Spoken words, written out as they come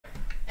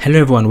Hello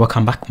everyone,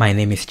 welcome back. My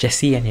name is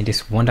Jesse, and in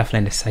this wonderful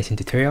and exciting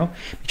tutorial,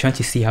 we're trying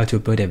to see how to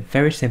build a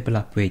very simple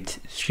app with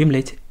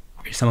Streamlit,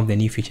 some of the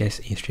new features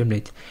in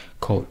Streamlit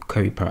called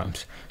query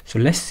params. So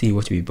let's see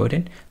what we're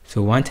building.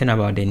 So one thing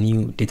about the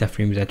new data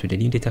frame is that with the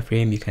new data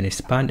frame, you can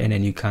expand and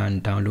then you can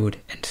download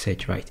and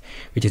search, right?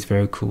 Which is a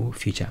very cool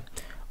feature.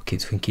 Okay,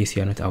 so in case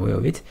you're not aware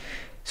of it.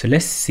 So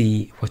let's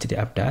see what the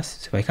app does.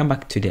 So if I come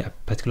back to the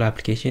particular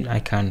application, I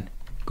can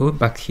go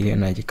back here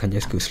and I can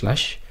just go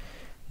slash.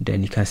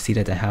 Then you can see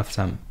that I have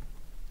some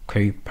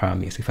query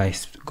parameters. If I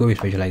go with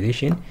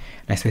visualization and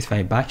I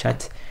specify bar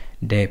chart,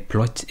 the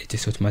plot it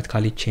is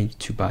automatically changed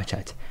to bar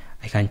chart.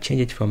 I can change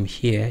it from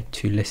here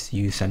to, let's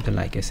use something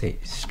like, let's say,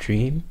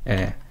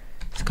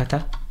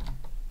 scatter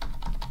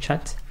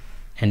chart,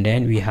 and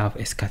then we have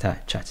a scatter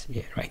chart.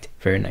 Yeah, right,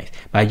 very nice.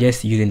 By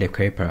just using the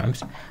query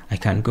params, I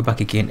can go back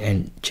again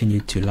and change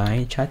it to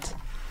line chart,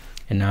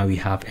 and now we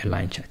have a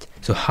line chart.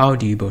 So how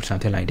do you build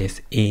something like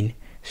this in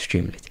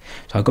Streamlit?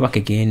 So I'll go back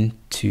again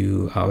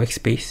to our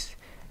workspace,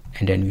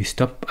 and then we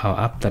stop our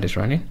app that is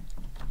running.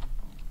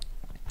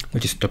 We'll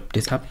just stop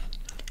this app,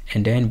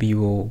 and then we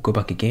will go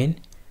back again.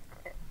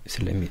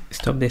 So let me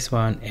stop this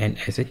one and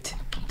exit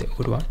the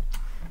old one,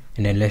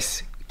 and then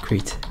let's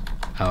create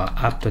our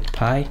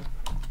app.py,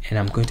 and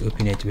I'm going to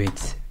open it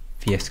with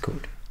VS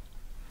Code.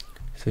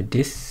 So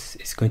this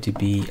is going to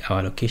be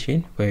our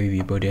location where we'll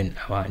be building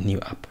our new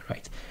app,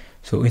 right?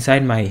 So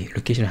inside my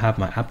location I have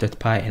my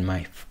app.py and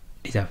my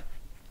data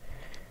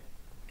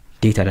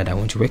that I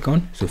want to work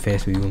on. So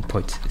first we will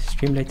import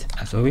Streamlit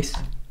as always,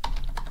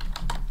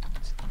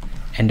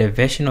 and the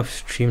version of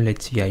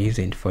Streamlit we are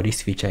using for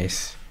this feature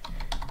is,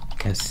 you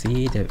can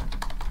see the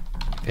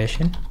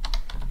version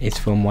is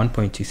from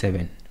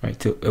 1.27, right,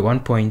 to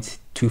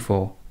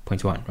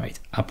 1.24.1, right,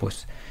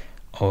 upwards.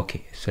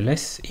 Okay, so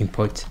let's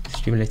import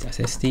Streamlit as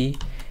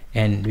st,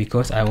 and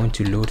because I want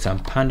to load some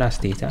pandas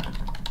data,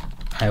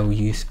 I will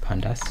use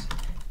pandas.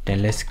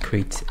 Then let's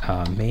create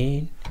our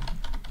main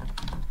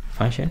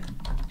function,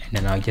 and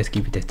then I'll just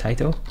give it a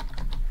title.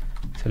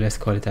 So let's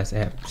call it as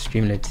a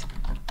Streamlit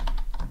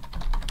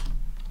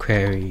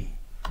query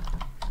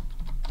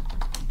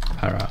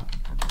para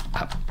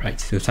app, right?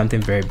 So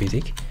something very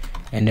basic.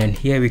 And then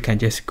here we can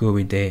just go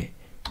with the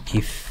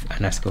if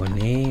underscore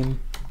name,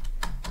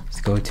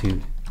 let's go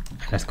to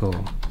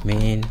underscore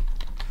main,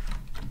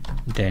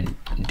 then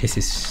this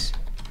is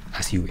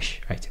as you wish,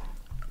 right?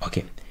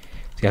 Okay, so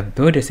we have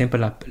built a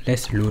simple app.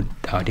 Let's load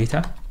our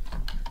data.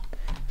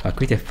 So I'll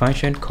create a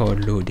function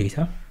called load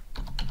data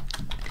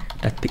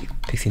that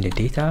picks in the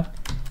data,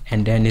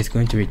 and then it's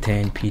going to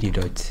return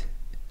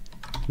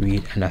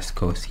pd.read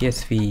underscore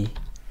csv,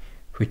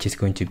 which is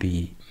going to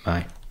be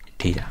my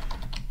data,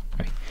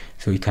 right?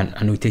 So you can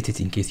annotate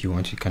it in case you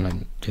want. You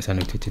can just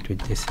annotate it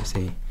with this,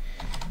 say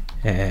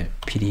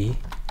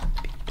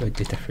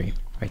pd.data frame,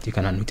 right? You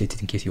can annotate it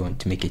in case you want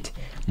to make it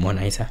more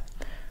nicer.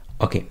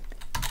 Okay,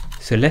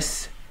 so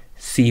let's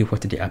see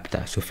what the app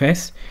does. So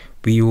first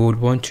we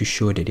would want to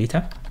show the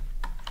data.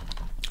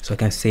 So I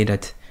can say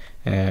that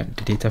the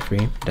data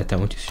frame that I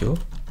want to show,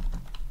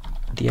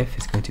 df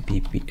is going to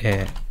be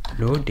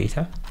load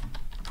data,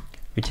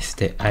 which is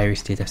the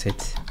iris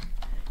dataset.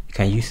 You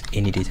can use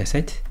any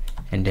dataset,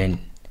 and then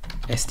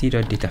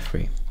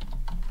st.dataFrame.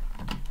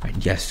 Right,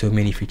 there are so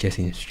many features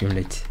in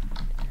Streamlit,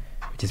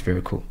 which is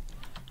very cool.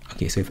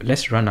 Okay, so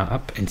let's run our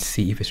app and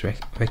see if it's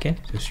working.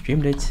 So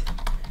Streamlit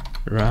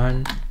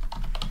run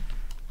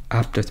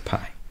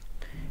app.py,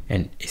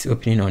 and it's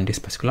opening on this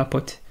particular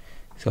port.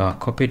 So I'll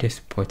copy this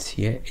port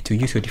here. It will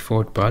use your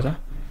default browser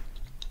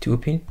to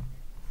open.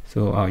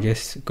 So I'll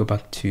just go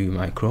back to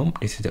my Chrome.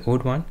 This is the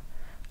old one.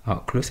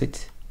 I'll close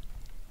it,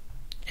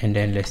 and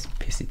then let's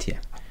paste it here.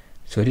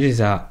 So this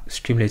is our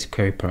Streamlit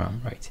query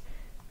param, right?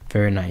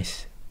 Very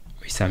nice,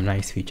 with some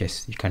nice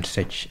features. You can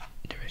search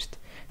the rest.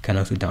 You can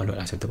also download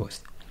as of the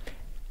post.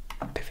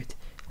 Perfect.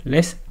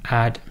 Let's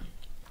add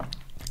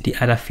the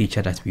other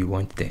feature that we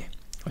want there,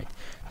 right?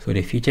 So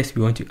the features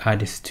we want to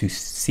add is to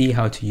see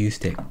how to use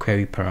the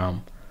query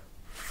param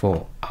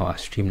for our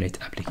Streamlit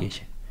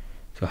application.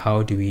 So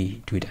how do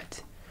we do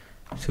that?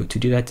 So to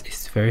do that,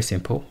 it's very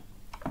simple.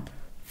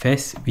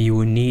 First, we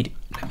will need,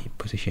 let me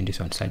position this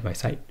one side by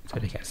side so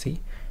they can see.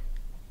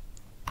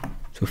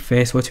 So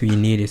first, what we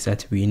need is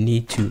that we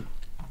need to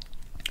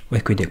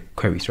work with the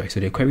queries, right? So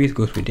the queries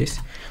goes with this.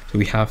 So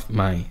we have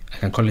I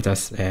can call it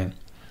as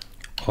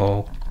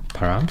all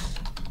params,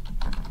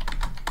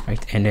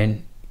 right? And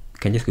then you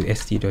can just go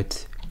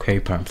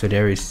st.queryParam. So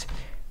there is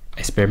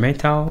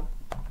experimental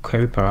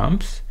query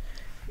params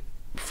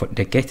for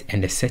the get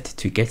and the set,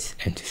 to get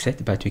and to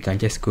set, but we can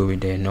just go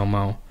with the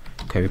normal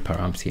query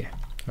params here,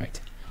 right?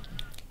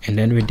 And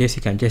then with this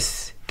you can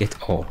just get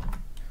all.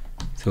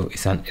 So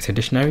it's a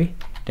dictionary.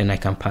 Then I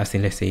can pass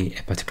in, let's say,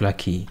 a particular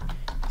key.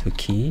 So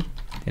key,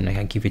 then I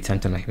can give it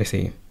something like, let's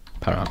say,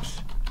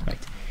 params,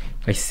 right?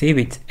 If I save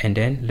it, and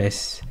then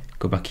let's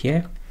go back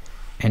here,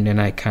 and then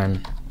I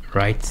can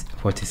write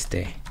what is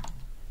there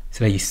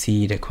so that you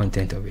see the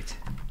content of it.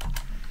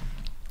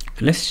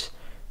 So let's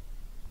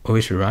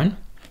always run.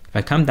 If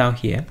I come down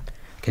here,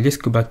 I can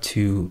just go back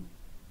to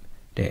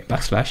the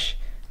backslash,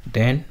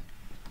 then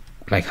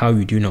like how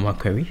you do normal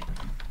query,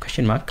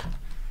 question mark,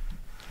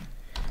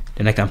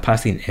 then I can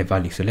pass in a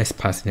value. So let's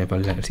pass in a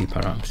value, let's say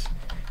params,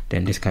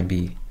 then this can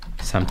be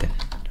something,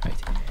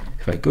 right?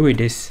 If I go with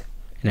this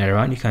and I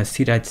run, you can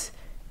see that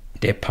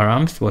the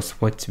params was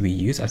what we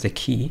use as a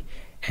key,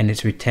 and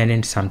it's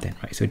returning something,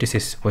 right? So this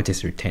is what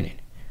is returning,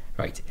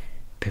 right?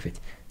 Perfect.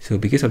 So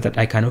because of that,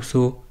 I can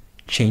also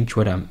change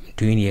what I'm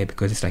doing here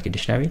because it's like a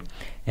dictionary,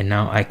 and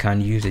now I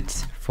can use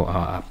it for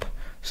our app.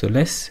 So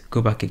let's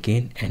go back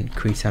again and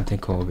create something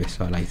called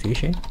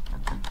visualization.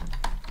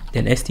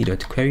 Then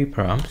st.query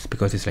params,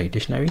 because it's like a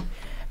dictionary,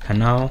 can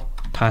now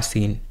pass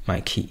in my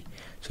key.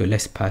 So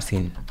let's pass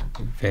in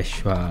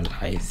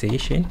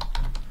visualization.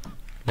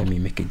 Let me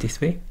make it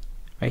this way,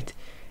 right?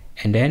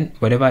 And then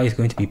whatever is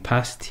going to be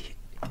passed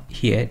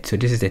here, so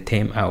this is the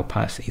term I'll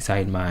pass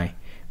inside my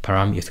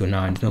param here. So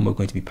now it's no more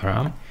going to be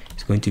param,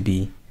 it's going to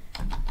be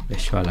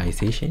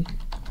visualization.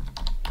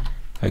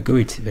 If I go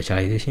with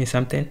visualization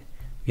something,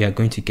 we are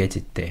going to get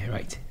it there,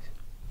 right?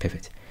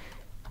 Perfect.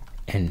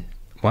 And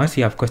once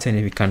you have gotten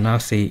it, we can now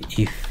say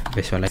if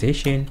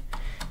visualization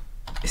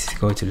is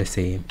equal to, let's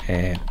say,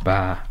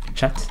 bar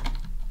chart,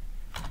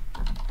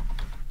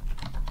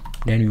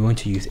 then we want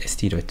to use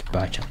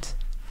st.bar chart,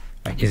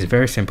 right? It's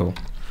very simple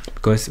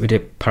because with the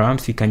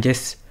params you can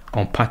just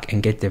unpack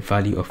and get the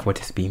value of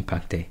what is being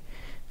packed there.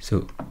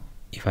 So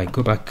if I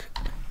go back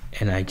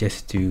and I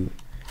just do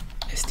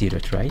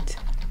st.write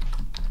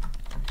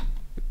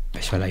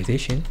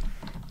visualization,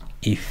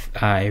 if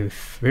I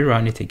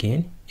rerun it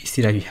again, you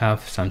see that we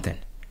have something,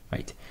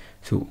 right?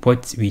 So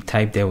what we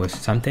typed there was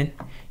something.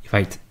 If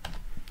I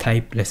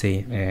type, let's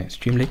say,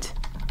 Streamlit,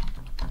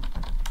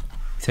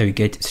 so we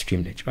get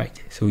Streamlit,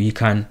 right? So you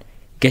can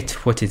get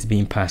what is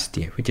being passed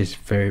here, which is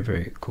very,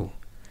 very cool.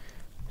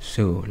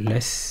 So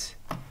let's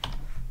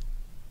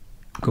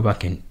go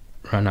back and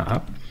run our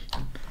app.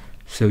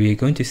 So we're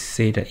going to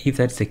say that if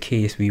that's the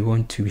case, we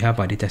have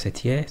our data set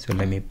here. So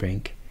let me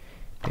bring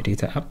the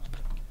data up.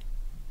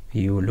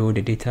 You load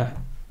the data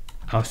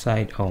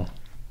outside,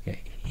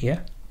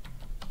 here.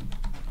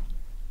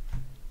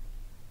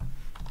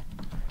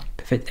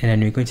 Perfect. And then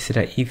we're going to say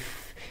that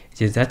if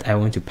it is that I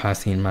want to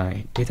pass in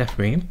my data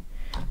frame,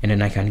 and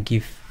then I can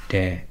give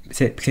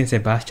since the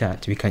bar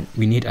chart,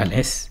 we need an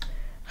s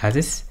as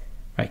this,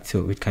 right?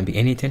 So it can be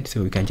anything.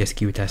 So we can just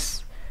give it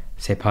as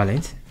sepal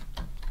length,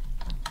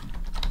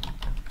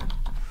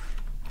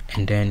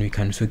 and then we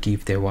can also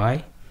give the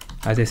y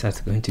as this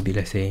as going to be,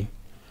 let's say,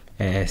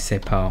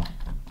 sepal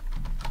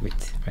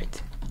width,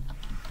 right?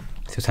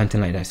 So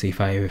something like that. So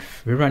if I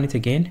rerun it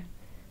again,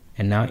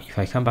 and now if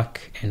I come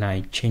back and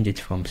I change it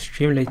from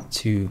Streamlit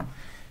to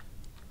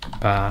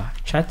bar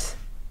chart,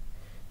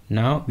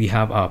 now we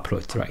have our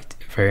plot, right?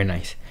 Very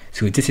nice.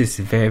 So this is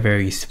very,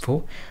 very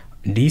useful.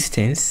 These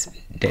things,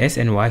 the s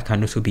and y,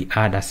 can also be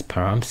added as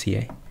params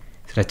here,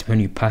 so that when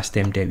you pass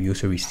them there, we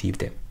also receive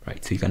them,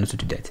 right? So you can also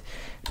do that.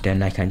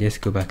 Then I can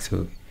just go back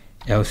to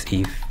else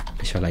if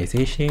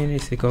visualization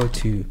is equal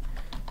to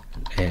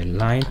a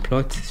line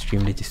plot.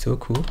 Streamlit is so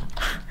cool,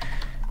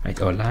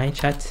 right? Or line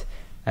chart.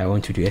 I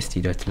want to do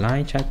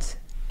st.line chart.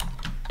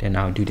 Then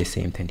I'll do the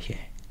same thing here,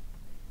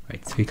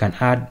 right? So we can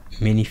add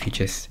many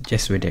features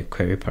just with the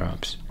query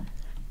params,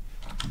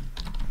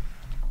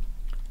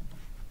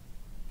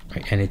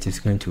 right? And it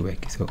is going to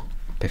work. So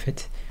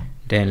perfect.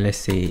 Then let's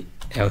say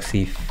else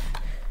if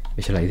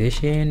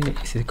visualization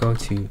is equal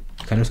to, you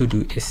can also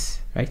do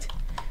is, right?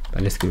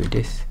 But let's go with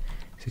this.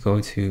 It's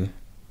equal to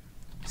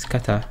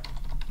scatter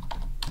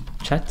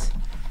chart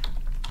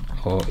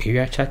or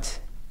area chart.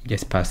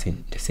 Just pass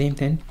in the same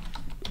thing,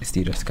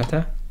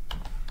 st.scatter,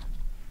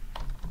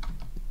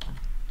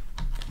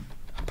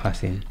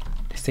 pass in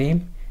the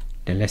same.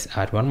 Then let's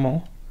add one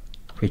more,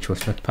 which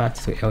was not part.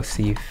 So else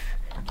if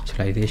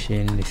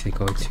visualization is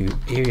equal to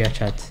area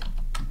chart,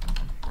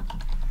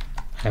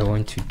 I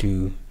want to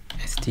do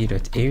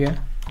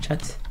st.area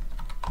chart,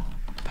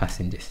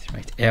 pass in this,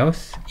 right?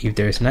 Else if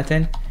there is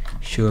nothing,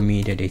 show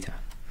me the data,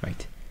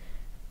 right?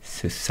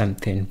 So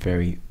something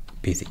very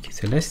basic.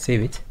 So let's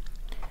save it,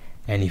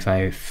 and if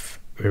I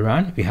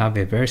rerun, we have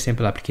a very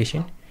simple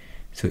application.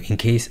 So in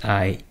case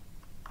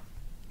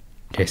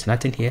there's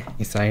nothing here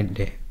inside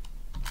the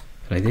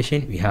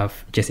visualization, we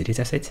have just a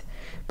data set.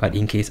 But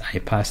in case I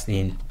pass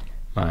in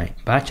my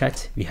bar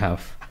chart, we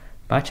have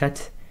bar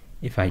chart.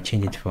 If I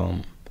change it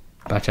from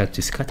bar chart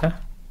to scatter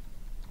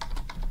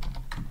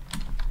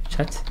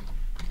chart,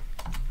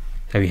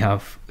 so we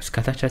have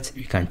scatter chart.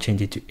 We can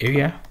change it to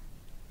area,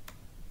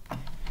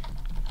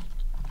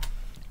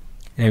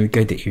 and we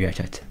get the area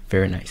chart.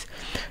 Very nice.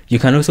 You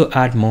can also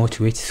add more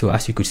to it. So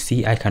as you could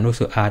see, I can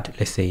also add,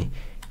 let's say, in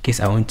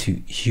case I want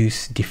to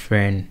use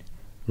different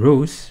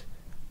rows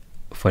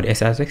for the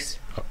s-axis,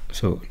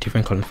 so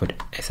different columns for the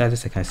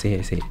s-axis, I can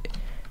say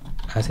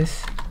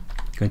axis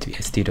going to be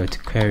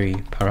st.query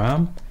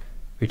param,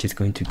 which is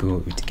going to go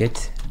with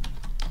get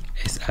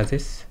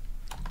s-axis,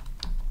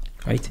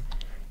 right?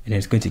 And then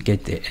it's going to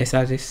get the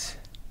s-axis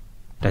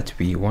that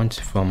we want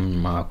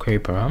from our query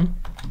param.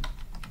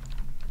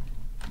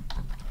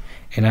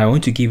 and I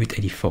want to give it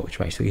a default,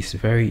 right? So it's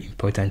very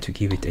important to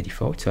give it a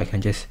default. So I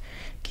can just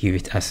give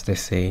it as,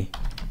 let's say,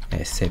 a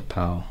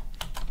sepal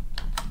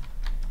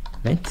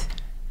length,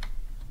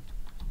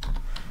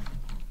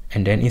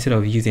 and then instead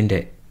of using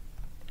the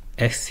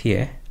X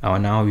here, I'll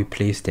now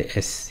replace the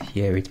S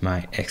here with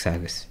my X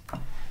axis,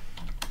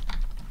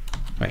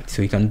 right?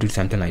 So you can do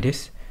something like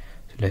this.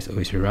 So let's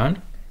always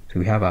run. So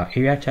we have our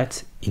area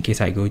chart. In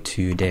case I go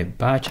to the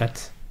bar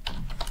chart,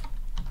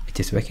 it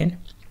is working,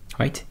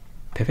 right?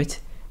 Perfect.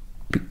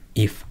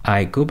 If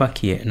I go back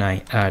here and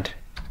I add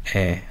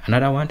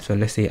another one, so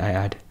let's say I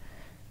add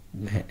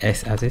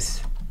S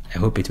axis, I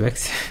hope it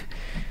works.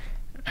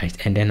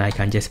 Right, and then I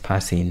can just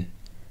pass in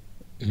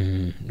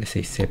let's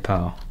say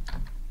sepal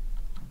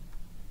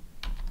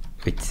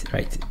width,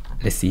 right?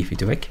 Let's see if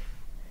it works.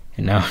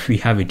 And now we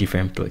have a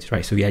different plot,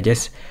 right? So we are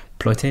just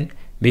plotting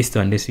based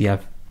on this. We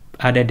have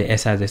added the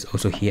S axis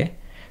also here,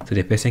 so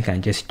the person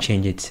can just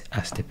change it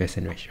as the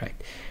person wish, right?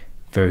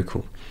 Very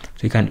cool.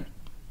 So you can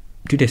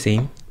do the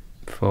same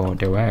for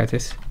the Y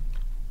axis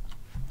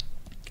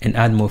and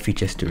add more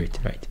features to it,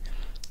 right?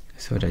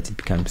 So that it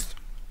becomes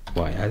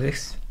Y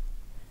axis,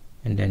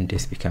 and then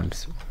this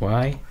becomes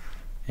Y,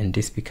 and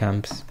this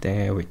becomes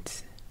the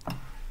width,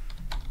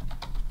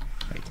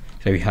 right?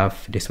 So we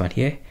have this one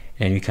here,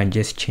 and we can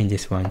just change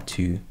this one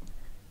to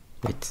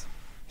width,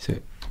 so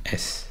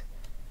S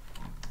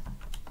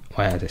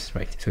Y axis,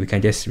 right? So we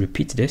can just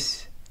repeat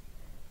this.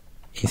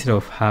 Instead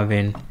of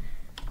having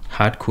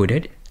hard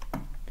coded,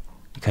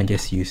 you can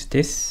just use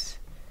this,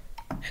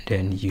 and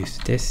then use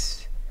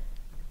this,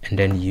 and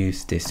then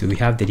use this. So we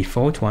have the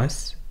default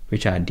ones,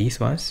 which are these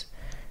ones,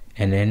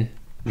 and then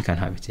we can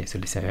have it here. So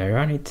let's say I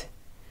run it.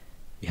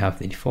 We have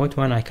the default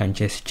one. I can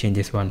just change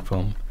this one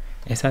from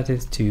S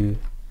axis to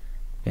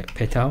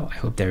petal. I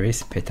hope there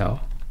is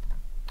petal.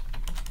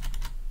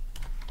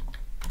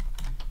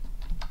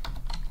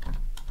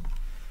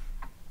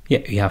 Yeah,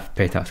 we have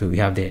petal. So we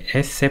have the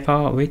S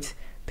sepal width,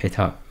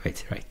 petal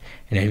width, right?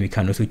 And then we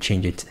can also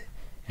change it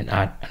and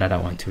add another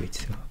one to it.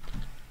 So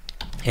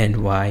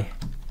and Y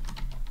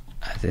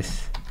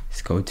axis,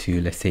 let's go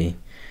to, let's say,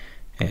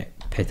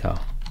 petal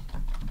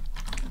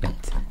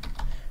length.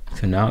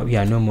 So now we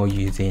are no more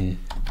using,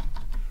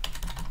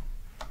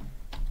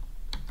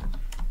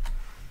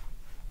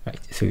 right?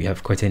 So we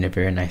have gotten a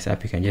very nice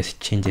app. You can just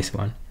change this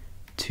one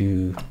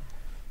to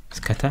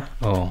scatter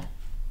or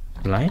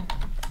line,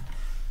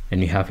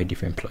 and you have a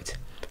different plot.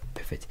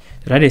 Perfect.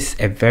 So that is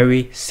a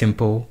very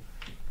simple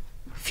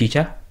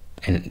feature,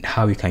 and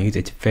how you can use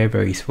it, very,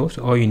 very useful.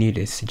 So all you need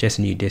is just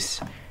need this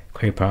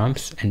query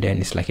params, and then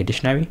it's like a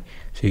dictionary.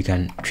 So you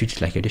can treat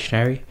it like a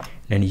dictionary,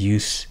 and then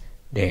use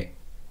the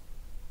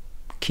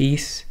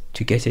keys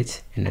to get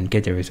it, and then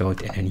get the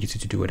result, and then use it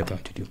to do what you're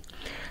about to do.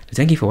 So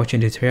thank you for watching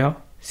the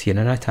tutorial. See you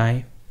another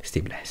time.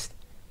 Stay blessed.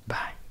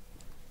 Bye.